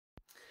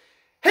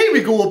Here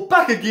we go,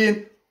 back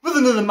again with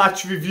another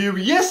match review.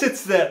 Yes,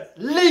 it's the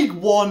League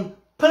One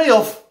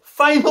playoff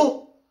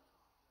final.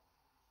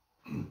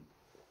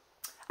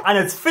 And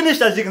it's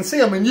finished, as you can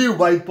see on my new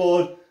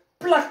whiteboard.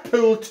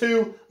 Blackpool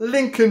 2,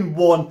 Lincoln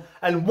 1.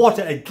 And what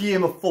a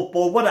game of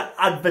football. What an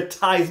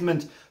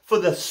advertisement for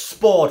the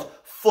sport.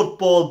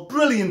 Football,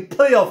 brilliant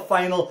playoff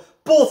final.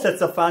 Both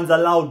sets of fans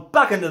allowed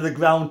back into the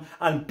ground.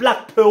 And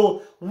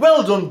Blackpool,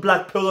 well done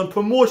Blackpool on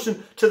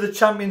promotion to the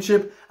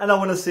Championship. And I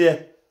want to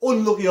say,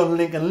 unlucky on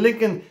Lincoln.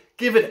 Lincoln,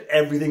 give it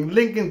everything.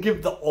 Lincoln, give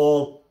it the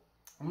all.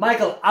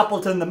 Michael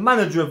Appleton, the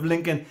manager of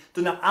Lincoln,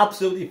 done an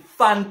absolutely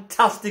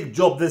fantastic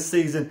job this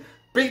season.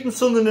 Beaten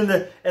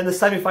Sunderland in the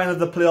semi-final of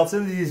the playoffs,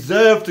 and they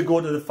deserved to go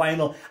to the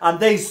final. And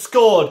they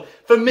scored.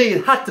 For me,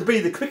 it had to be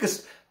the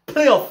quickest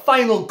playoff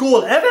final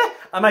goal ever.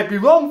 I might be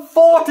wrong.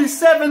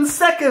 47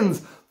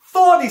 seconds.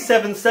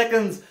 47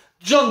 seconds.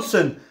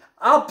 Johnson,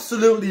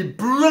 absolutely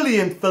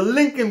brilliant for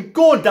Lincoln,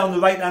 going down the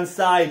right-hand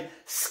side.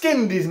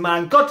 Skinned his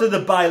man, got to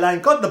the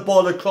byline, got the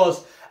ball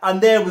across. And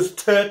there was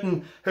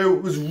Turton, who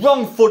was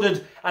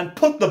wrong-footed and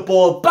put the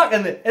ball back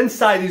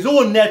inside his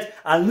own net.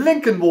 And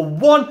Lincoln were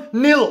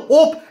 1-0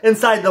 up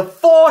inside the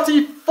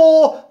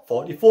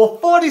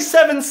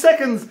 47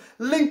 seconds.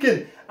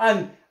 Lincoln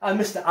and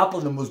Mr.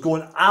 Appleton was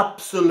going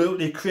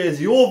absolutely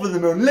crazy, over the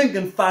moon.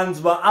 Lincoln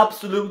fans were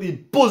absolutely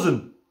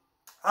buzzing.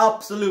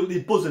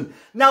 Absolutely buzzing.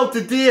 Now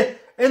today,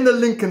 in the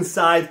Lincoln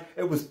side,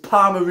 it was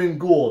Palmer in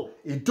goal.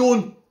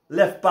 Idone,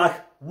 left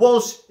back,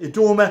 Walsh,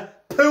 Idoma,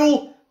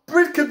 Poole,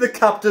 Bridcut the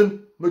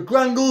captain,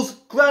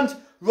 McGrangles, Grant,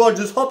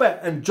 Rogers, Hopper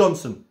and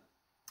Johnson.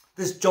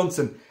 This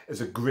Johnson is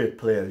a great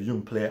player, a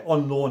young player,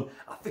 on loan.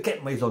 I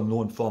forget where he's on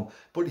loan from,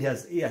 but he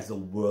has the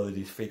world at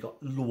his feet,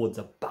 got loads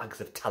of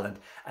bags of talent,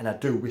 and I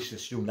do wish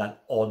this young lad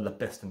all the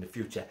best in the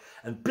future.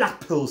 And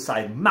Blackpool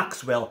side,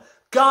 Maxwell,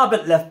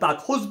 Garbutt left back,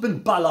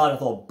 Husband, Ballard. I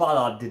thought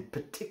Ballard did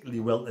particularly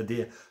well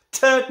today.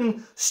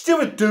 Turton,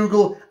 Stuart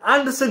Dougal,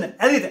 Anderson,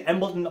 Elliot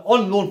Embleton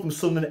on loan from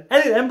Sunderland.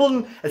 Elliot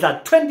Embleton has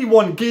had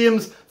 21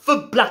 games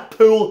for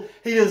Blackpool.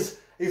 He's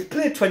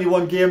played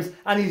 21 games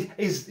and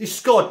he's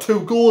scored 2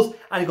 goals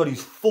and he got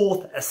his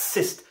 4th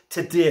assist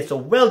today. So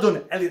well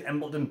done, Elliot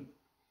Embleton,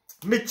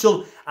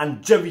 Mitchell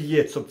and Jerry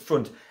Yates up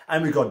front.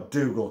 And we got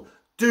Dougal.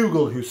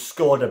 Dougal, who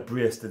scored a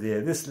brace today.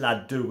 This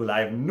lad Dougal,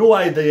 I have no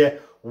idea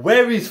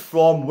where he's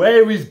from,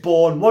 where he's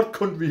born, what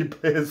country he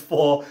plays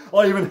for,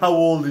 or even how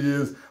old he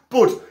is.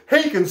 But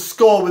he can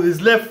score with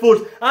his left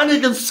foot and he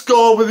can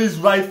score with his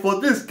right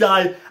foot. This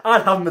guy,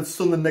 I'd have him at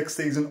Sunderland next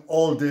season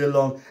all day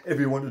long if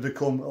he wanted to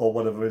come, or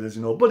whatever it is,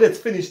 you know. But it's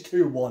finished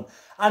 2-1.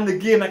 And the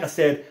game, like I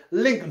said,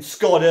 Lincoln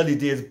scored early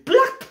days.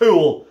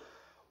 Blackpool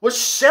was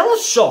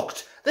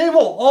shell-shocked. They were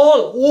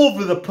all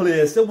over the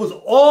place. It was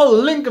all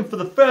Lincoln for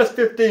the first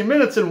 15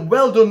 minutes, and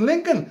well done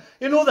Lincoln.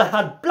 You know, they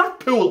had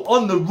Blackpool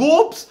on the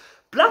ropes.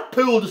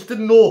 Blackpool just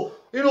didn't know,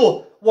 you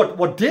know,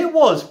 what day it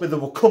was, whether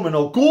they were coming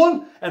or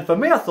going. And for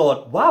me, I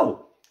thought,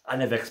 wow, I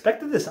never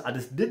expected this. I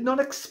just did not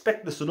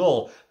expect this at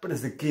all. But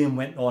as the game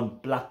went on,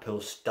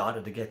 Blackpool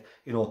started to get,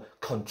 you know,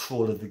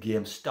 control of the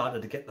game,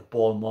 started to get the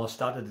ball more,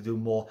 started to do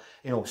more.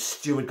 You know,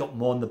 Stewart got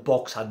more in the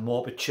box, had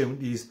more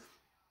opportunities.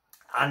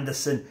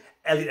 Anderson,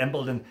 Elliot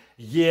Embleton,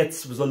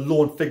 Yates was a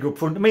lone figure up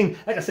front. I mean,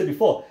 like I said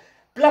before,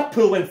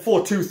 Blackpool went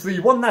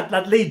 4-2-3-1,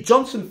 that Lee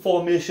Johnson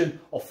formation,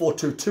 or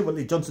 4-2-2, what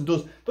Lee Johnson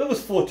does, but it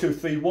was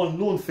 4-2-3-1,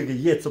 lone figure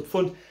Yates up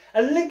front,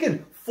 and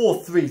Lincoln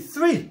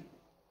 4-3-3.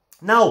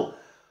 Now,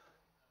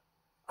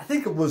 I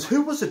think it was,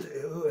 who was it?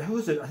 I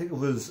think it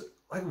was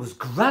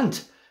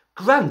Grant.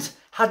 Grant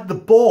had the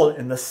ball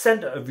in the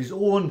centre of his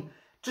own,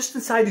 just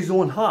inside his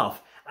own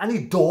half, and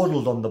he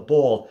dawdled on the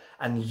ball,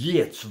 and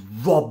Yates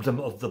robbed him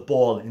of the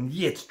ball, and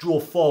Yates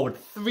drove forward.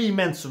 3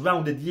 men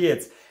surrounded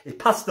Yates. He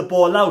passed the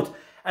ball out,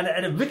 and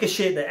it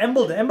ricocheted to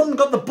Embleton. Embleton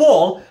got the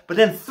ball, but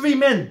then 3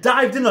 men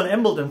dived in on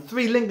Embleton.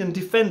 3 Lincoln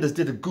defenders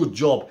did a good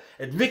job.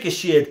 It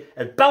ricocheted,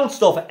 it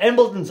bounced off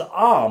Embleton's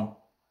arm.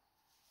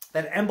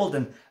 Then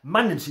Embleton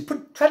managed,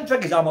 tried to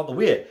drag his arm out the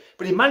way,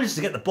 but he managed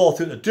to get the ball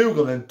through to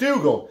Dougal, and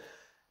Dougal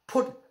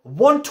put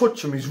one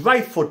touch from his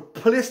right foot,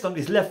 placed on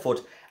his left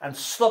foot, and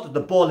slotted the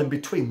ball in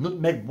between,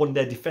 nutmegged one of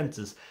their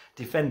defenders,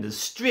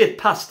 straight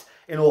past.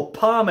 You know,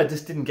 Palmer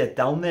just didn't get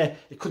down there.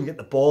 He couldn't get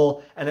the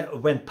ball, and it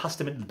went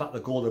past him into the back of the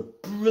goal. A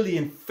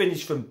brilliant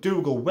finish from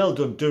Dougal. Well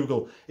done,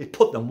 Dougal. He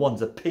put them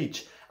ones a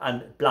peach,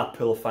 and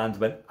Blackpool fans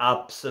went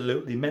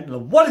absolutely mental.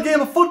 What a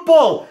game of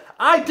football!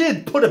 I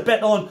did put a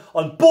bet on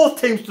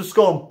both teams to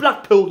score and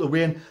Blackpool to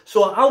win,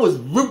 so I was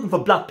rooting for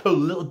Blackpool a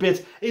little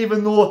bit,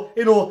 even though,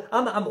 you know,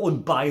 I'm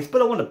unbiased,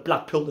 but I wanted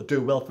Blackpool to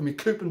do well for me.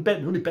 Coupon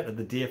bet, only bet of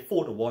the day,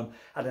 4-1.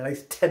 Had a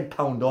nice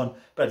 £10 on,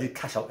 but I did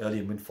cash out early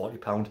and win £40.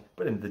 But at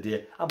the end of the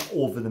day, I'm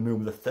over the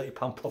moon with a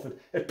 £30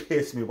 profit. It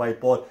pays me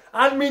whiteboard.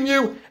 And me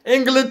new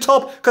England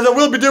top, because I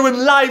will be doing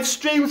live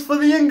streams for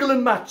the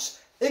England match.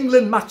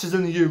 England matches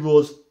in the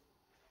Euros.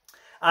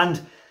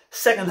 And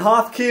second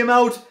half came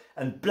out,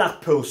 and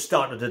Blackpool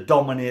started to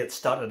dominate,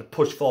 started to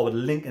push forward.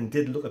 Lincoln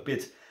did look a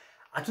bit,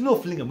 I don't know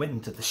if Lincoln went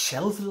into the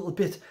shells a little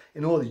bit.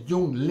 You know, the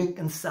young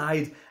Lincoln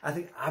side, I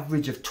think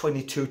average of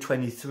 22,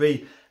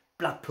 23.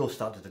 Blackpool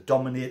started to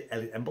dominate.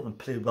 Elliot Embleton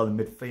played well in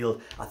midfield.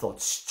 I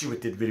thought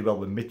Stewart did really well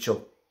with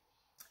Mitchell.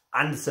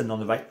 Anderson on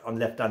the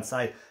left hand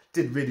side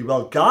did really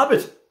well.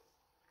 Garbett,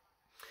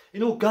 you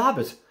know,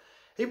 Garbett,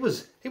 he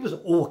was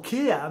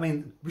okay. I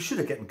mean, we should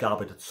have gotten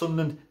Garbett at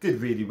Sunderland.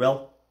 Did really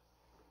well.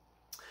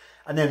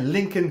 And then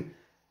Lincoln.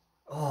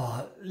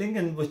 Oh,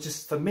 Lincoln was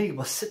just, for me,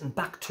 was sitting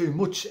back too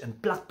much, and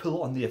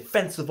Blackpool on the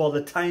offensive all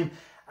the time.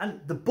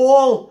 And the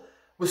ball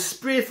was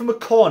sprayed from a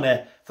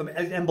corner from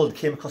Embleton,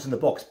 came across in the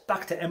box,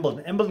 back to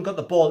Embleton. Embleton got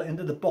the ball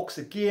into the box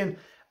again.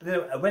 But then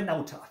it went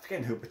out to, I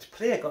forget which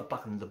player got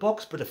back into the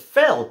box, but it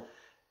fell.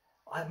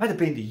 It might have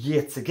been to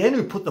Yates again,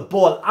 who put the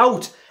ball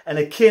out, and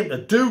it came to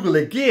Dougal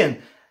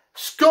again.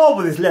 Scored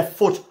with his left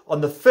foot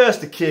on the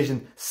first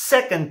occasion.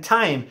 Second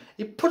time,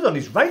 he put it on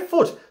his right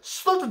foot.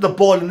 Slotted the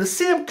ball in the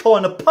same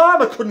corner.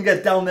 Palmer couldn't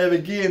get down there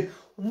again.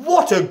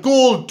 What a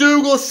goal.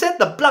 Dougal set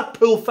the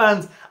Blackpool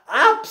fans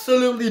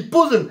absolutely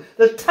buzzing.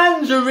 The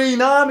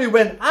Tangerine Army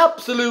went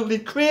absolutely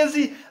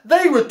crazy.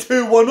 They were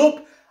 2-1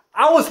 up.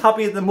 I was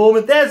happy at the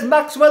moment. There's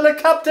Maxwell, the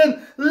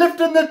captain,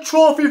 lifting the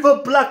trophy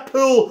for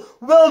Blackpool.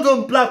 Well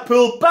done,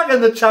 Blackpool. Back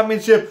in the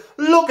championship.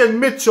 Look at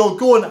Mitchell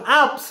going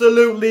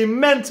absolutely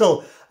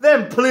mental.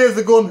 Them players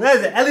are going,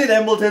 there's Elliot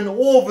Embleton,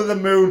 over the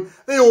moon.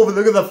 They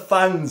overlook the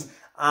fans.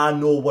 I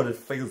know what it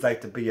feels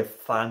like to be a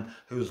fan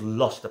who's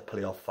lost a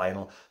playoff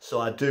final.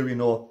 So I do, you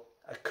know,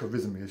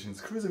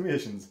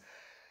 commiserations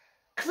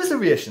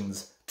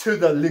to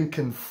the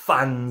Lincoln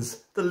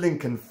fans. The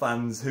Lincoln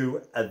fans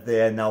who are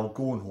there now,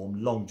 going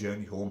home, long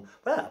journey home.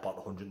 Well, about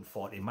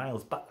 140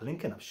 miles back to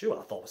Lincoln, I'm sure.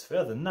 I thought it was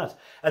further than that.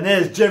 And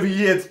there's Jerry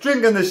Yates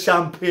drinking the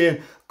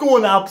champagne,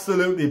 going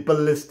absolutely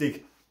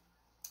ballistic.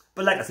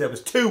 But like I said, it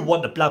was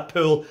 2-1 to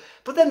Blackpool.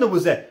 But then there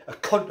was a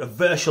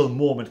controversial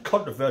moment.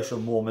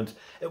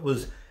 It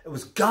was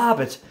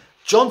Garbett.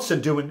 Johnson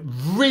doing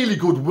really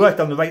good work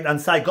down the right-hand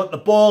side. Got the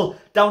ball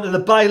down to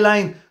the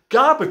byline.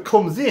 Garbett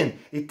comes in.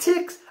 He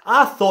takes,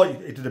 I thought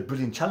he did a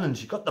brilliant challenge.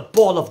 He got the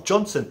ball off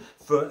Johnson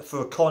for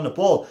a corner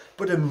ball.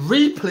 But in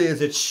replays,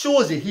 it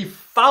shows you he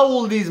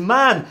fouled his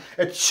man.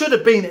 It should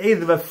have been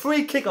either a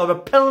free kick or a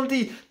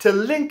penalty to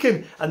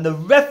Lincoln. And the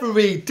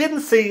referee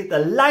didn't see it. The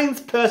lines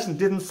person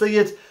didn't see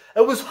it.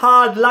 It was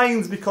hard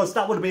lines because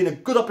that would have been a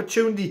good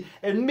opportunity.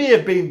 It may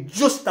have been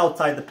just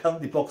outside the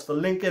penalty box for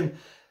Lincoln.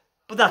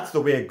 But that's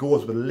the way it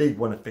goes with League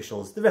One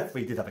officials. The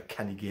referee did have a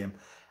canny game.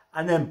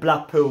 And then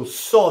Blackpool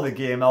saw the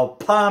game out.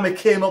 Palmer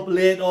came up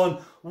late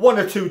on, 1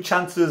 or 2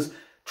 chances.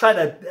 Tried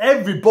to,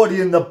 everybody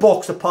in the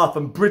box apart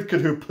from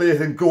Bridcut, who played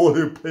in goal,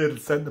 who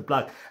played centre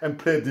back and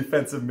played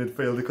defensive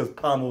midfield because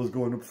Palmer was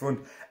going up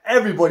front.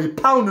 Everybody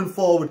pounding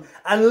forward,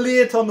 and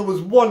late on there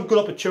was one good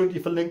opportunity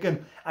for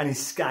Lincoln and he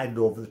skied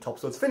over the top.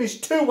 So it's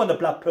finished 2-1 to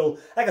Blackpool.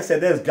 Like I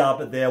said, there's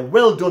Garbett there.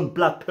 Well done,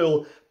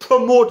 Blackpool.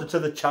 Promoted to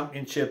the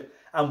championship,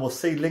 and we'll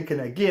see Lincoln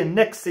again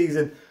next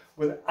season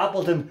with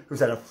Appleton, who's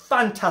had a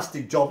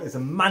fantastic job as a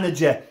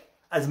manager.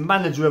 As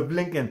manager of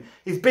Lincoln.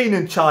 He's been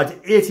in charge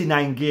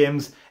 89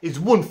 games. He's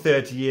won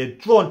 38,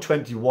 drawn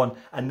 21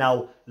 and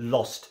now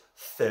lost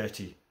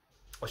 30.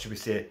 Or should we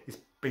say he's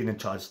been in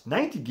charge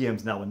 90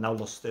 games now and now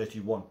lost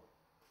 31.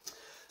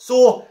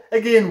 So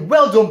again,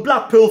 well done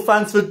Blackpool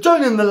fans for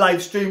joining the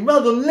live stream.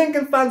 Well done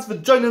Lincoln fans for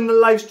joining the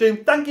live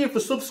stream. Thank you for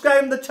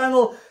subscribing to the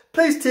channel.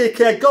 Please take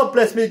care. God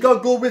bless me.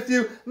 God go with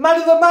you. Man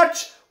of the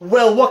match.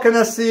 Well, what can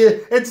I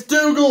say? It's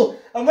Dougal.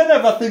 And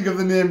whenever I think of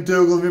the name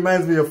Dougal, it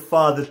reminds me of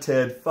Father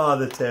Ted.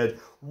 Father Ted.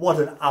 What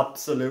an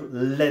absolute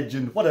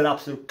legend. What an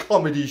absolute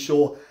comedy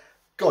show.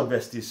 God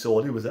rest his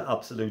soul. He was an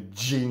absolute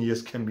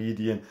genius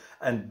comedian.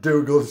 And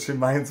Dougal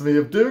reminds me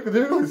of Dougal.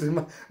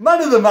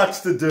 Man of the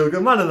match to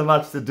Dougal. Man of the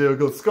match to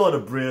Dougal. Scored a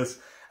brace.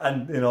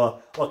 And, you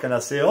know, what can I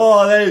say?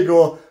 Oh, there you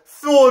go.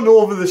 Thrown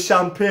over the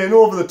champagne,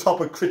 over the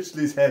top of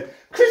Critchley's head.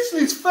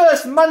 Critchley's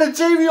first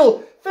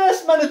managerial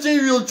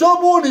job,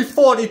 only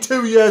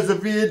 42 years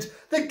of age.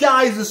 The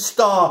guy's a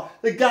star.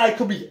 The guy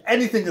could be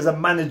anything as a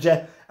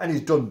manager, and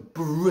he's done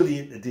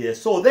brilliant today.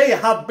 So they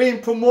have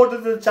been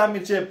promoted to the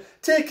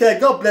championship. Take care.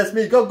 God bless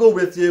me. God go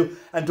with you.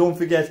 And don't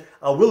forget,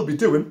 I will be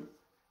doing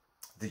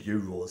the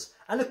Euros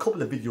and a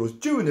couple of videos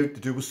during the week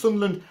to do with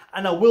Sunderland,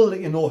 and I will let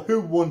you know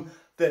who won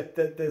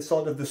the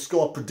sort of the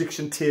score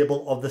prediction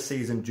table of the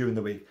season during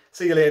the week.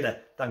 See you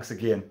later. Thanks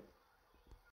again.